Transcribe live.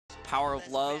power of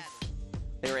love.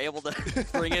 They were able to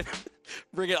bring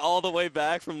it all the way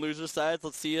back from loser sides.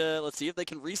 Let's see if they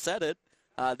can reset it.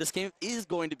 This game is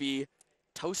going to be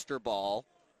Toaster Ball.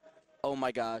 Oh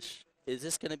my gosh. Is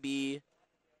this going to be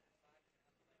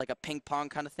like a ping pong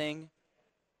kind of thing?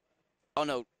 Oh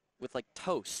no, with like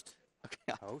toast.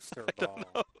 Okay. Toaster I don't ball.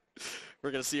 know.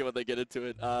 We're going to see when they get into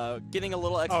it. Getting a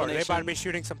little Oh, explanation. are they about to be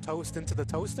shooting some toast into the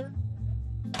toaster?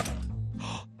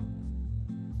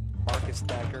 Marcus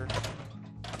Decker.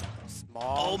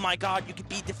 Small. Oh my god, you could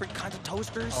be different kinds of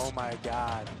toasters. Oh my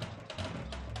god.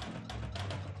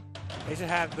 They should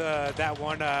have that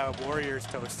one Warriors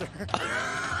toaster.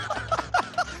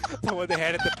 The one they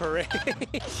had at the parade.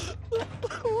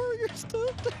 Warriors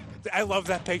toaster. I love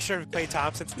that picture of Klay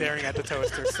Thompson staring at the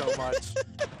toaster so much.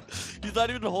 He's not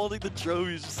even holding the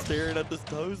trophy, he's just staring at this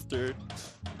toaster.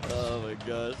 Oh my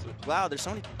gosh. Wow, there's so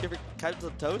many different kinds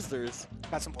of toasters.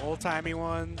 Got some old-timey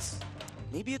ones.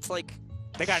 Maybe it's like...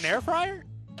 They got an air fryer?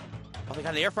 Oh, they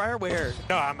got an air fryer? Where?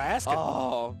 No, I'm asking.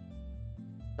 Oh.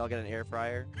 Y'all get an air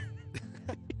fryer?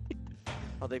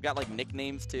 Oh, they've got like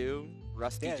nicknames too.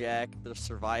 Rusty Jack, the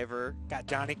Survivor. Got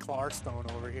Johnny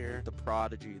Clarkstone over here. The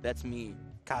Prodigy. That's me.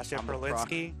 Kasia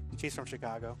Perlinsky. She's from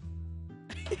Chicago.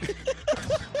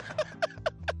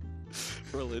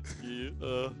 Perlinsky.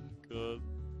 Oh, God.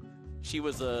 She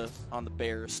was on the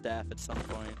Bears staff at some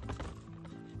point.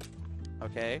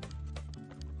 Okay.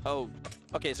 Oh,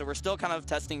 okay, so we're still kind of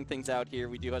testing things out here.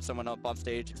 We do have someone up on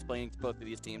stage explaining to both of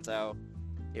these teams how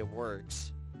it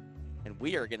works. And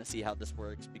we are going to see how this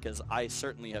works because I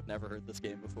certainly have never heard this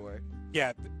game before.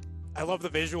 Yeah, I love the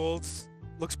visuals.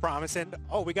 Looks promising.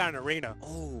 Oh, we got an arena.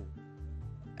 Oh,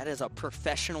 that is a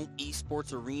professional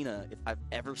esports arena if I've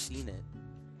ever seen it.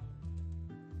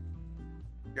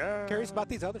 Yeah. Curious about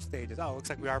these other stages. Oh, looks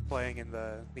like we are playing in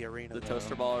the arena. The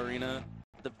Toaster Ball arena.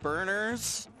 The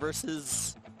Burners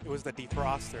versus... It was the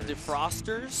Defrosters.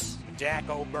 Defrosters? Jack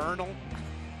O'Burnell.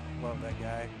 Love that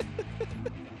guy.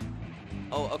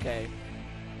 Oh, okay.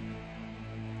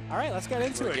 All right, let's get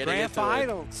into it. Grand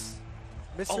Finals.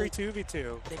 Mystery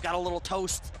 2v2. They've got a little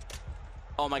toast.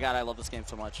 Oh my god, I love this game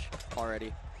so much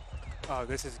already. Oh,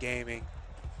 this is gaming.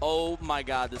 Oh my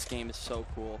god, this game is so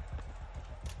cool.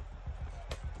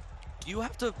 Do you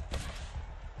have to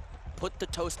put the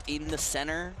toast in the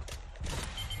center?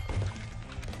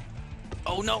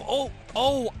 Oh no,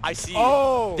 oh, I see.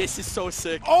 Oh! This is so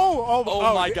sick. Oh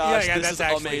my gosh, yeah, this is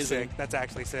amazing. Sick. That's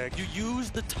actually sick. You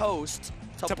use the toast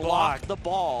to block the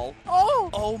ball.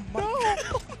 Oh my god.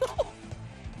 No.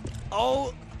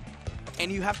 Oh,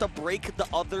 and you have to break the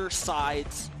other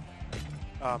side's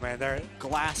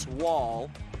glass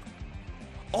wall.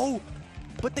 Oh,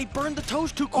 but they burned the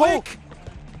toast too quick.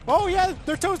 Oh yeah,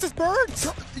 their toast is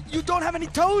burned. You don't have any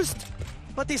toast,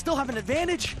 but they still have an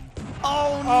advantage.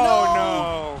 Oh no! Oh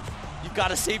no! You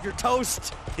gotta save your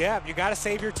toast. Yeah, you gotta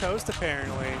save your toast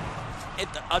apparently.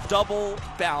 A double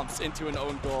bounce into an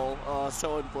own goal. Oh,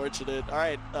 so unfortunate. All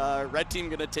right, red team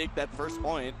gonna take that first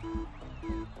point.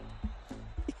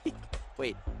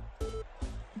 Wait.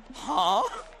 Huh?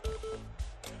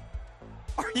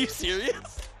 Are you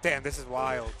serious? Damn, this is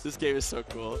wild. This game is so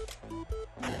cool.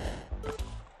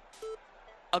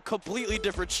 A completely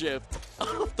different shift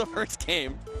of the first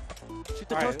game. Shoot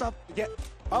the toast up. Yeah.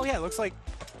 Oh yeah, it looks like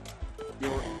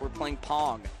we're playing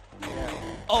Pong. Yeah.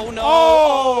 Oh no!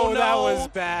 Oh, no! That was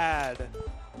bad.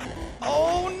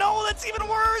 Oh no, that's even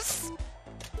worse!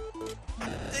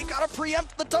 They gotta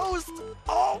preempt the toast!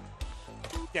 Oh!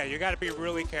 Yeah, you gotta be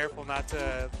really careful not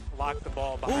to lock the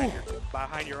ball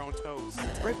behind your own toes.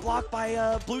 Great block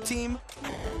by blue team.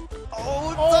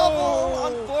 Oh,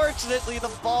 double! Unfortunately,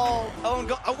 the ball.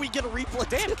 Oh, we get a replay.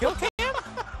 Damn, kill cam!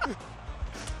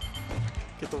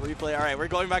 Get the replay. All right, we're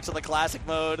going back to the classic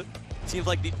mode. Seems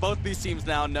like both these teams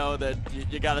now know that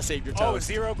you gotta save your toes. Oh,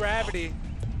 zero gravity.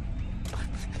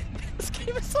 This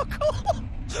game is so cool.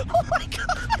 Oh my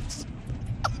gosh.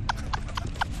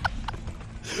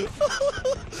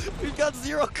 We've got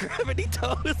zero gravity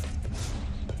toast.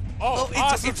 Oh,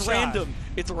 awesome it's shot. random.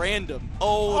 It's random.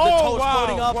 Oh, the toast wow.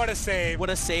 floating up. What a save. What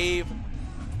a save.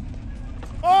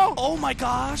 Oh my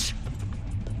gosh.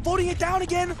 Floating it down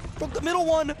again from the middle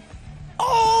one.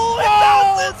 Oh, it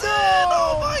bounces in.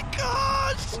 Oh my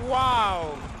gosh.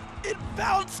 Wow. It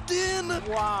bounced in.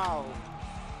 Wow.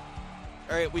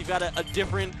 All right, we've got a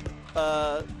different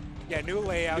new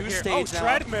layout new here. Stage now.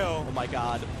 Treadmill. Oh my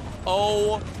god.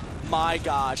 Oh my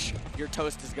gosh. Your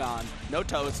toast is gone. No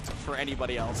toast for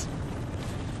anybody else.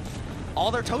 All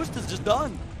their toast is just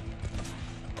done.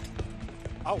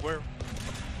 Oh, we're...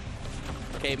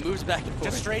 Okay, it moves back and forth.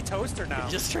 Just straight toaster now.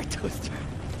 Just straight toaster.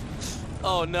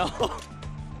 Oh no.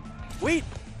 Wait.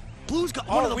 Blue's got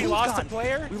one of the we Blue's lost gone. a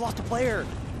player? We lost a player.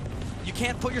 You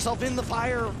can't put yourself in the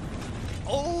fire.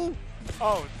 Oh.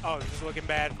 Oh, this is looking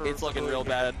bad for It's looking Blue real here.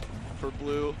 bad for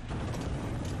Blue.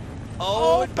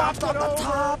 Oh, it bounced off the over.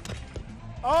 top.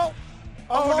 Oh,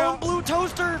 Alone no. Blue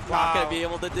Toaster. Not Wow. going to be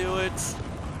able to do it.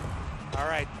 All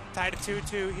right, tied at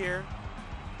 2-2 here.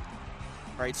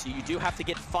 All right, so you do have to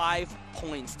get 5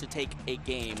 points to take a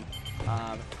game.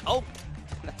 Oh,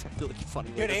 that's a really funny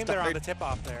way Good to aim there on start. the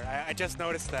tip-off there. I just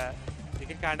noticed that. You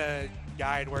can kind of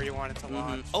guide where you want it to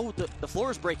launch. Oh, the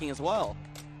floor is breaking as well.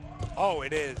 Oh,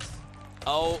 it is.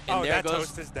 Oh, and there that goes.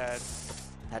 toast is dead.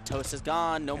 That toast is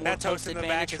gone. No And more that toast in the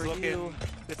back advantage is for looking, you.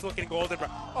 it's looking golden.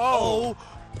 Oh,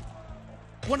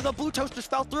 one of the Blue Toasters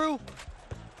fell through.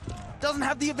 Doesn't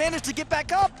have the advantage to get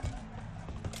back up.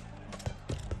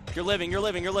 You're living.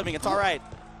 It's all right.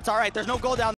 It's all right. There's no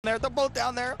goal down there. They're both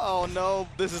down there. Oh, no.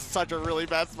 This is such a really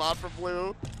bad spot for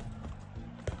Blue.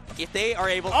 If they are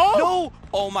able... Oh! No!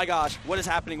 Oh, my gosh. What is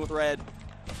happening with Red?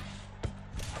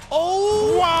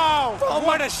 Oh! Wow! From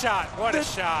What a shot! What a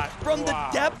shot! From Wow.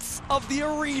 the depths of the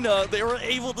arena, they were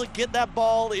able to get that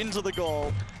ball into the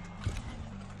goal.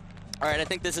 All right, I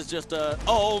think this is just a...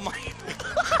 Oh, my...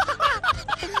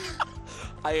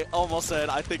 I almost said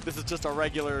I think this is just a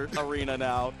regular arena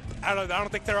now. I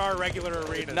don't think there are regular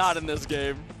arenas. Not in this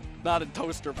game. Not in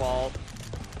Toaster Ball.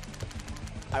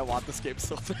 I want this game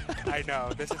so bad. I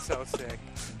know. This is so sick.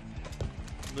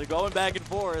 They're going back and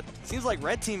forth. Seems like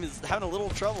Red Team is having a little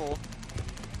trouble.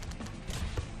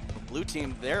 Blue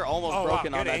Team, they're almost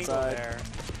broken wow, on good that angle side. there.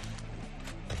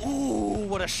 Ooh,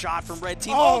 what a shot from Red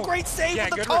Team. Oh, great save yeah,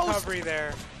 with the good toast. recovery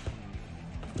there.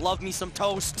 Love me some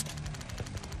toast.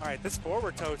 All right, this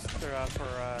forward toast for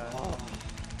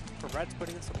Red's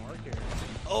putting in some work here.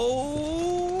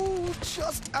 Oh,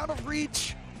 just out of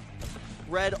reach.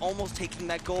 Red almost taking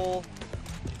that goal.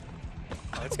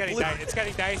 Oh, it's getting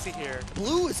dicey here.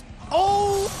 Blue is...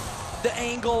 Oh! The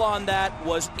angle on that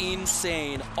was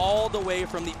insane. All the way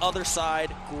from the other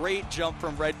side. Great jump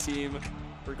from Red Team.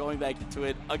 We're going back into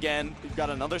it. Again, we've got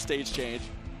another stage change.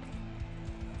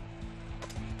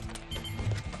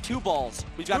 2 balls.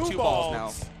 We've got 2 balls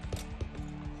now.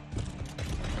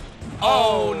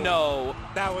 Oh, no.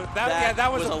 That was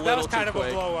kind of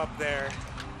a blow up there.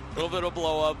 A little bit of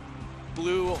blow up.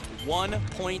 Blue 1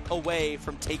 point away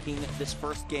from taking this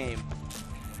first game.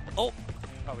 Oh.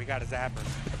 Oh, we got a zapper.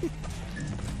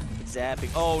 Zapping.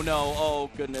 Oh, no. Oh,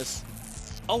 goodness.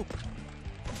 Oh.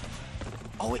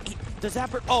 Oh, the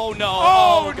zapper. Oh, no.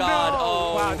 Oh, God. No.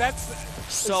 Oh. Wow, that's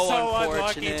so unlucky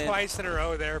unfortunate. twice in a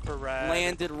row there for Red.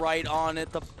 Landed right on it.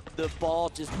 The ball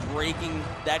just breaking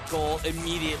that goal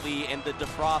immediately, and the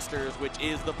Defrosters, which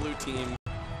is the Blue Team,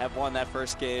 have won that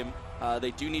first game.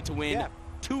 They do need to win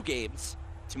 2 games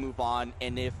to move on,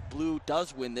 and if Blue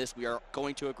does win this, we are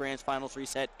going to a Grand Finals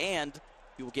reset, and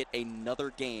we will get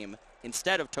another game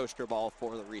instead of Toaster Ball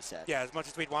for the reset. Yeah, as much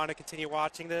as we'd want to continue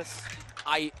watching this.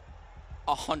 I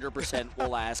 100%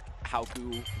 will ask how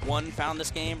who found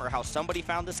this game or how somebody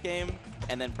found this game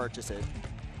and then purchase it.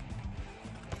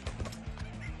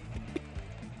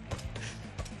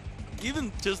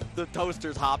 Even just the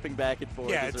toasters hopping back and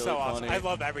forth Yeah, is it's really so awesome. funny. I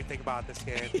love everything about this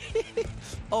game.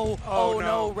 Oh no,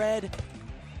 no, Red.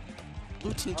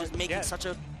 Blue Team just making such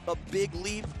a big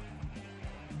leap.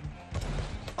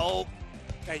 Oh.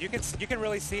 Yeah, you can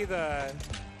really see the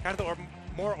kind of the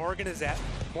more organized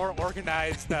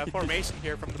formation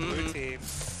here from the Blue Team.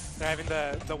 They're having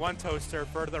the one toaster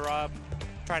further up,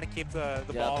 trying to keep the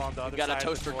ball on the other side. Got a of the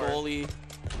toaster court. goalie.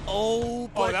 Oh,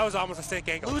 but that was almost a sick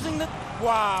angle. losing the...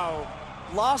 Wow.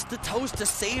 Lost the toast to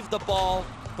save the ball,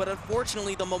 but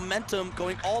unfortunately the momentum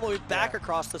going all the way back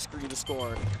across the screen to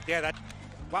score. Yeah,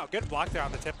 wow, good block there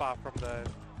on the tip-off from the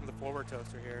forward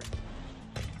toaster here.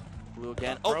 Blue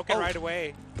again. Broken right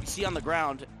away. You see on the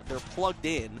ground, they're plugged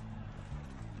in.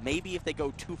 Maybe if they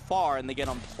go too far and they get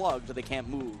unplugged, they can't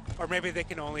move. Or maybe they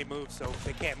can only move, so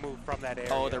they can't move from that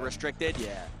area. Oh, they're restricted?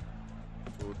 Yeah.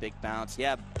 Ooh, big bounce.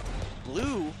 Yeah.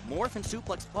 Blue, Morph and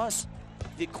Suplex Plus,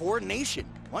 the coordination.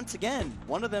 Once again,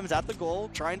 one of them is at the goal,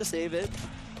 trying to save it.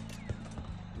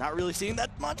 Not really seeing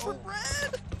that much from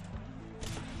Red.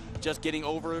 Just getting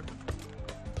over.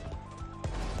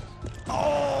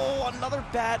 Oh, another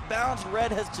bad bounce.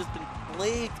 Red has just been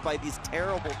plagued by these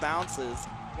terrible bounces.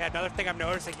 Yeah, another thing I'm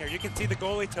noticing here, you can see the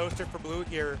goalie toaster for Blue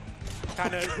here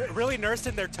kind of really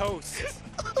nursing their toast.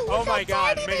 Oh my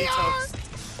God, mini toast.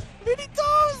 Mini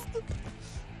toast!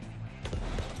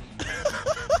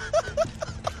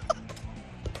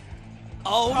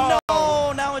 Oh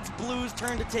no! Now it's Blue's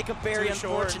turn to take a very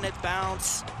unfortunate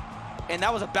bounce. And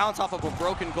that was a bounce off of a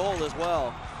broken goal as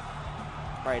well.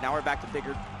 All right, now we're back to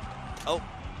bigger. Oh.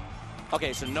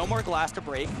 Okay, so no more glass to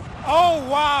break. Oh,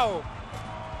 wow.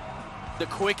 The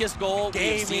quickest goal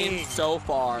we've seen so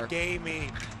far.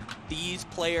 Gaming. These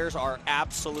players are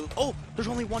absolute. Oh, there's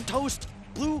only one toast.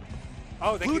 Blue.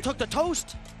 Oh, Blue took the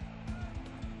toast.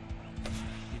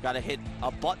 You got to hit a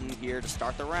button here to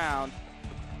start the round.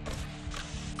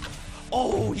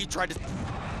 Oh, he tried to.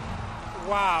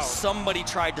 Wow. Somebody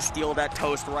tried to steal that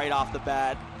toast right off the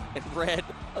bat. And red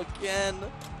again.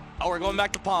 Oh, we're going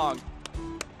back to Pong.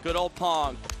 Good old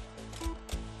Pong.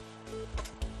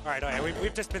 All right,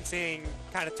 we've just been seeing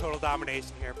kind of total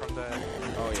domination here from the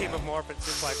team of Morph and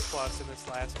Suplex Plus in this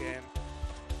last game.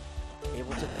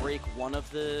 Able to break one of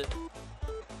the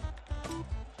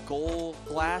goal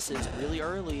glasses really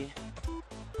early.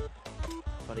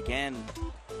 But again,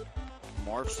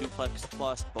 Morph, Suplex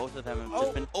Plus, both of them have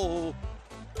just been,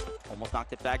 almost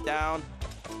knocked it back down.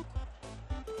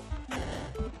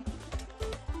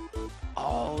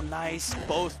 Oh, nice.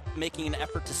 Both making an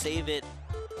effort to save it.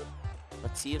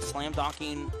 Let's see if Slam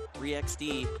Donking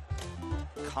 3XD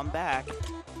come back.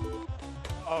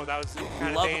 Oh, that was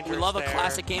kind of dangerous. We love a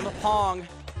classic game of Pong.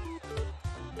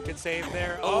 Good save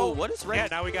there. Oh, what is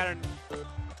red? Yeah, now we got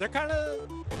they're kind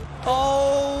of...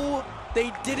 Oh,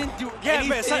 they didn't do anything.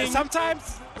 But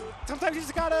sometimes you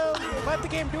just gotta let the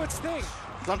game do its thing.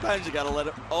 Sometimes you gotta let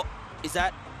it. Oh, is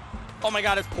that? Oh my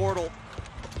God, it's Portal.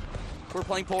 We're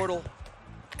playing Portal.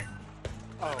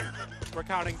 Oh, we're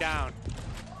counting down.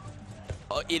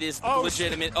 Oh, it is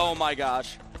legitimate. Oh my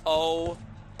gosh. Oh,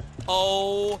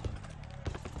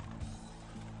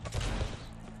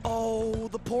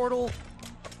 the Portal.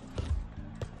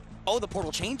 Oh, the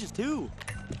Portal changes too.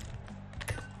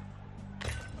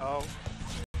 Oh.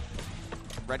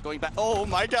 Red going back. Oh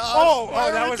my gosh. Oh,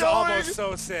 that was almost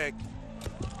so sick.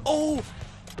 Oh,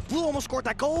 Blue almost scored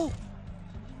that goal.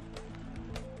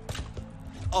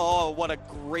 Oh, what a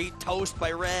great toast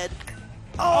by Red.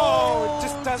 Oh,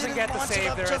 just doesn't get the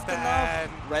save there at the end.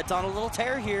 Red's on a little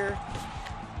tear here.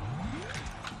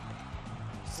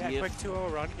 Yeah, quick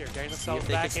 2-0 run here, getting themselves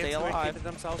back into it, keeping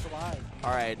themselves alive.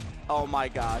 All right. Oh my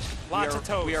gosh. Lots of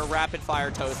toast. We are rapid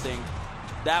fire toasting.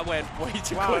 That went way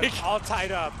too quick. It's all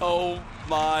tied up. Oh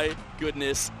my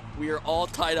goodness. We are all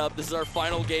tied up. This is our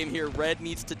final game here. Red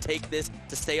needs to take this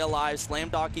to stay alive. Slam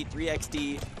Donkey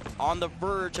 3XD on the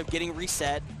verge of getting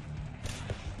reset.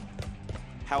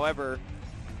 However,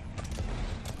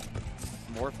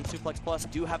 Morph and Suplex Plus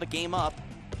do have a game up.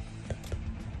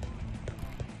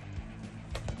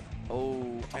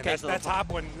 Oh, okay. And that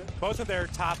top one, both of their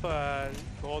top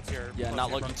goals here. Yeah,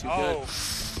 not looking too good. Oh,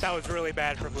 that was really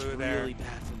bad for Blue there. Really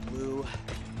bad for Blue.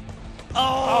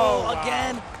 Oh,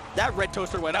 again. Wow. That red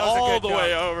toaster went all the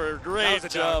way over. Great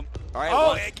jump. All right.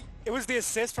 Oh, it was the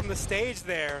assist from the stage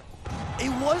there. It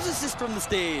was assist from the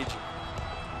stage.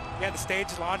 Yeah, the stage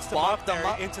launched them up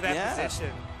there into that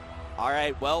position. All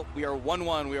right, well, we are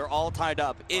 1-1. We are all tied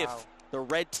up. If the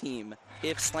red team,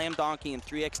 if Slam Donkey and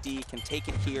 3XD can take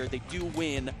it here, they do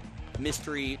win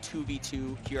Mystery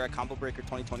 2v2 here at Combo Breaker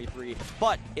 2023.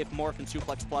 But if Morph and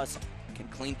Suplex Plus can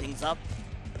clean things up,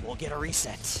 we'll get a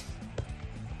reset.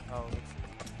 Oh,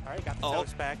 all right, got the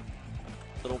toast back.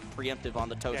 Little preemptive on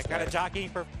the toast. Yeah, kind of jockeying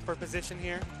for position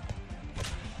here.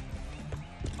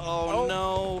 Oh,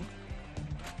 no.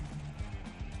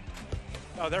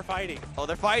 Oh, they're fighting. Oh,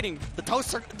 they're fighting. The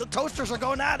toasters are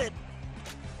going at it.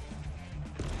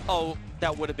 Oh,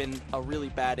 that would have been a really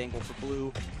bad angle for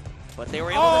Blue, but they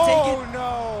were able to take it. Oh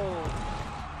no!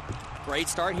 Great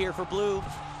start here for Blue.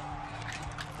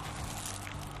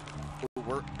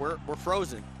 We're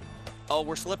frozen. Oh,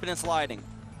 we're slipping and sliding.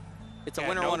 It's a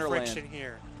winter wonderland. No friction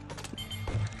here.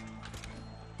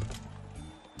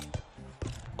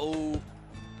 Oh,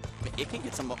 it can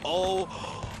get some.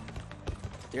 Oh,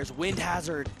 there's wind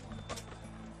hazard.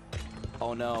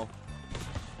 Oh no.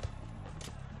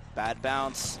 Bad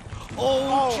bounce.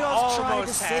 Oh, just tried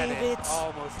to save it.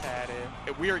 Almost had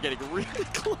it. We are getting really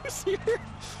close here.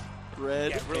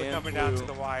 Red really and coming blue. down to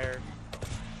the wire.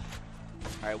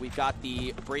 All right, we've got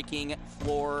the breaking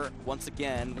floor once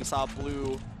again. We saw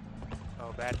Blue.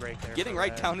 Oh, bad break there. Getting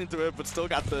right down into it, but still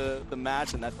got the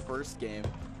match in that first game.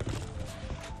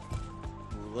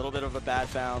 A little bit of a bad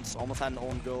bounce. Almost had an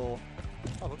own goal.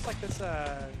 Oh, looks like this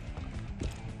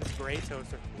gray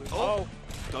toaster. Blue. Oh,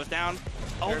 goes down.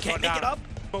 Oh, can't make it up.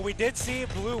 But we did see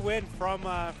Blue win from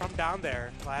down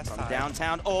there last time. From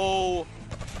downtown. Oh,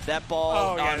 that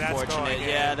ball. Oh, yeah, unfortunate. that's going in.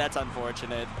 Yeah, that's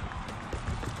unfortunate.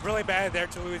 Really bad there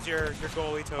to lose your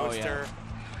goalie toaster. Oh, yeah.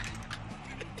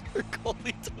 Your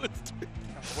goalie toaster.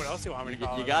 What else do you want me to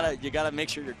call it? You gotta make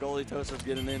sure your goalie toaster's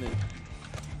getting in it.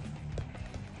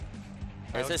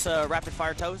 Is this a rapid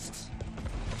fire toast?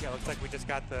 Yeah, looks like we just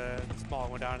got the small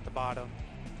one down at the bottom.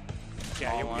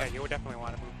 Yeah, you would definitely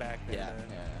want to move back there. Yeah.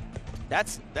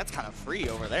 That's kind of free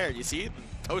over there. You see?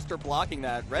 Toaster blocking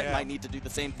that. Red might need to do the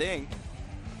same thing.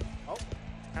 Oh,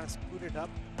 kind of scooted up.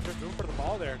 There's room for the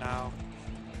ball there now.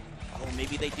 Oh,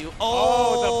 maybe they do.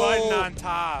 Oh, the button on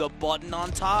top. The button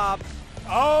on top.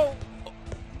 Oh.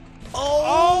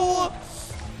 Oh.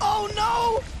 Oh,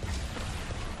 no.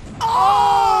 Oh,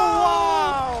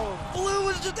 wow. Blue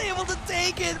was just able to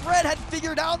take it. Red had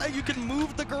figured out that you can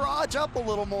move the garage up a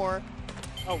little more.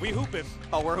 Oh, we hooping.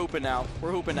 Oh, we're hooping now.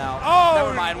 We're hooping now. Oh.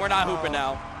 Never mind. We're not hooping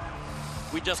now.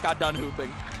 We just got done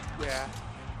hooping. Yeah.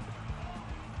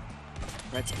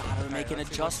 Red's got to make an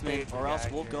adjustment, or else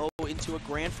we'll go into a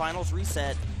grand finals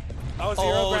reset. Oh,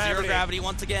 zero gravity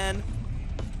once again.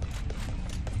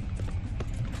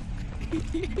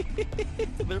 They're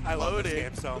floating. I love this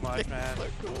game so much, man.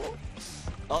 Cool.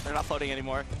 Oh, they're not floating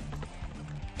anymore.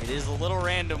 It is a little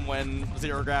random when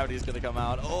zero gravity is going to come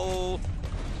out. Oh,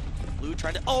 Blue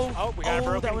trying to. Oh, we got a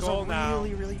broken that was goal a now.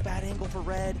 really, really bad angle for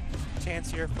Red. Chance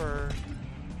here for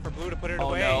Blue to put it Oh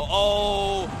away. no!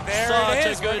 Oh, there such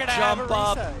it is. a good We're have jump a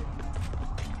up. reset.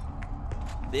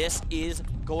 This is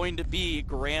going to be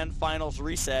grand finals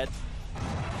reset.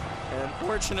 And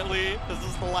unfortunately, this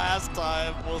is the last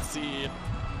time we'll see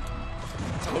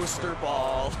Toaster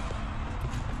Ball.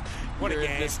 What a Here in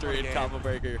game. Mystery and Combo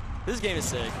Breaker. This game is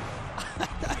sick.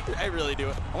 I really do.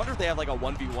 I wonder if they have like a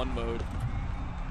 1v1 mode.